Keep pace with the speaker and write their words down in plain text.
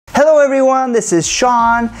everyone, this is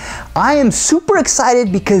Sean. I am super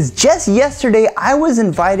excited because just yesterday I was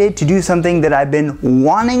invited to do something that I've been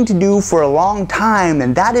wanting to do for a long time,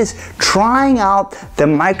 and that is trying out the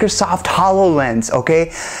Microsoft HoloLens,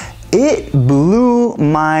 okay? It blew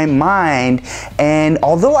my mind, and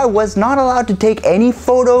although I was not allowed to take any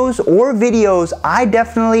photos or videos, I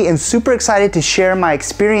definitely am super excited to share my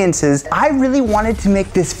experiences. I really wanted to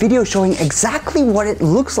make this video showing exactly what it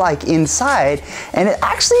looks like inside, and it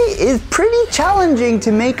actually is pretty challenging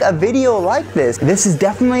to make a video like this. This is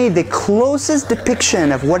definitely the closest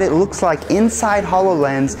depiction of what it looks like inside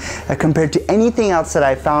HoloLens compared to anything else that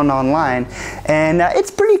I found online, and it's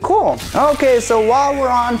pretty cool. Okay, so while we're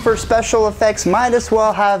on for special effects, might as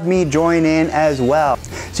well have me join in as well.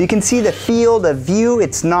 So you can see the field of view.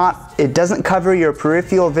 It doesn't cover your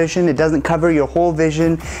peripheral vision. It doesn't cover your whole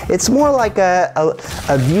vision. It's more like a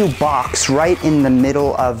view box right in the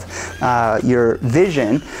middle of your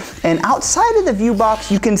vision. And outside of the view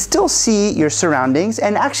box, you can still see your surroundings.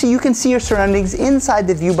 And actually, you can see your surroundings inside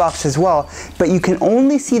the view box as well. But you can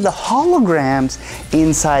only see the holograms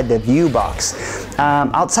inside the view box.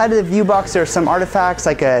 Outside of the view box, there are some artifacts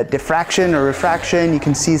like a diffraction or refraction. You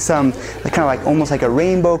can see some kind of like almost like a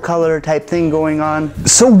rainbow color type thing going on.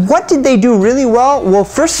 So what did they do really well? Well,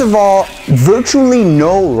 first of all, virtually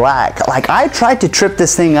no lag. Like, I tried to trip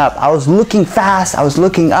this thing up. I was looking fast, I was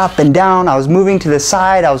looking up and down, I was moving to the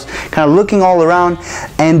side, I was kind of looking all around,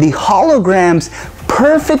 and the holograms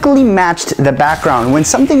perfectly matched the background. When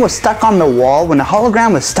something was stuck on the wall, when a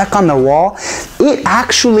hologram was stuck on the wall, it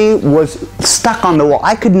actually was stuck on the wall.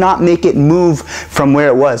 I could not make it move from where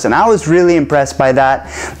it was, and I was really impressed by that.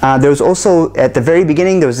 There was also, at the very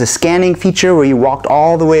beginning, there was a scanning feature where you walked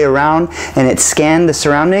all the way around and it scanned the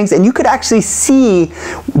surroundings, and you could actually see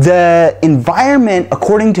the environment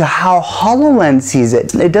according to how HoloLens sees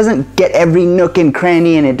it. It doesn't get every nook and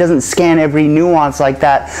cranny, and it doesn't scan every nuance like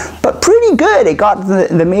that, but pretty good. It got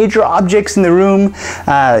the major objects in the room.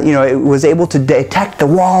 You know, it was able to detect the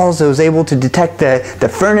walls, it was able to detect the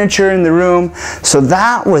furniture in the room, so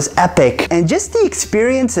that was epic. And just the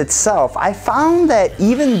experience itself, I found that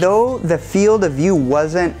even though the field of view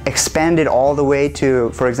wasn't expanded all the way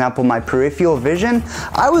to, for example, my peripheral vision,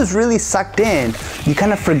 I was really sucked in. You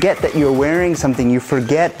kind of forget that you're wearing something, you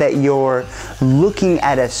forget that you're looking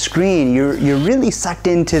at a screen, you're really sucked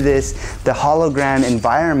into the hologram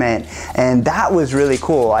environment, and that was really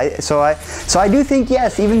cool. So I do think,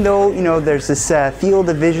 yes, even though, you know, there's this field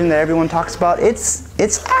of vision that everyone talks about, it's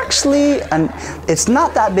actually it's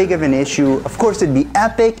not that big of an issue. Of course, it'd be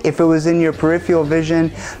epic if it was in your peripheral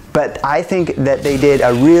vision, but I think that they did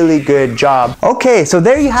a really good job. Okay, so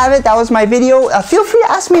there you have it. That was my video. Feel free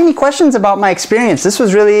to ask me any questions about my experience. This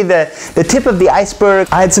was really the tip of the iceberg.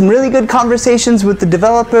 I had some really good conversations with the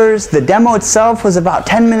developers. The demo itself was about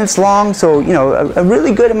 10 minutes long, so, you know, a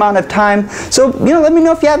really good amount of time. So, you know, let me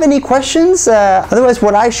know if you have any questions. Otherwise,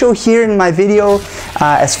 what I show here in my video,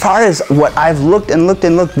 as far as what I've looked,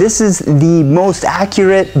 this is the most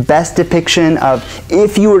accurate, best depiction of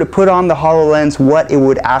if you were to put on the HoloLens, what it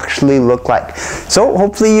would actually look like. So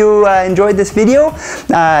hopefully you enjoyed this video.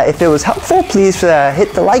 If it was helpful, please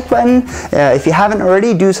hit the like button. If you haven't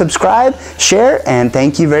already, do subscribe, share, and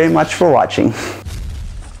thank you very much for watching.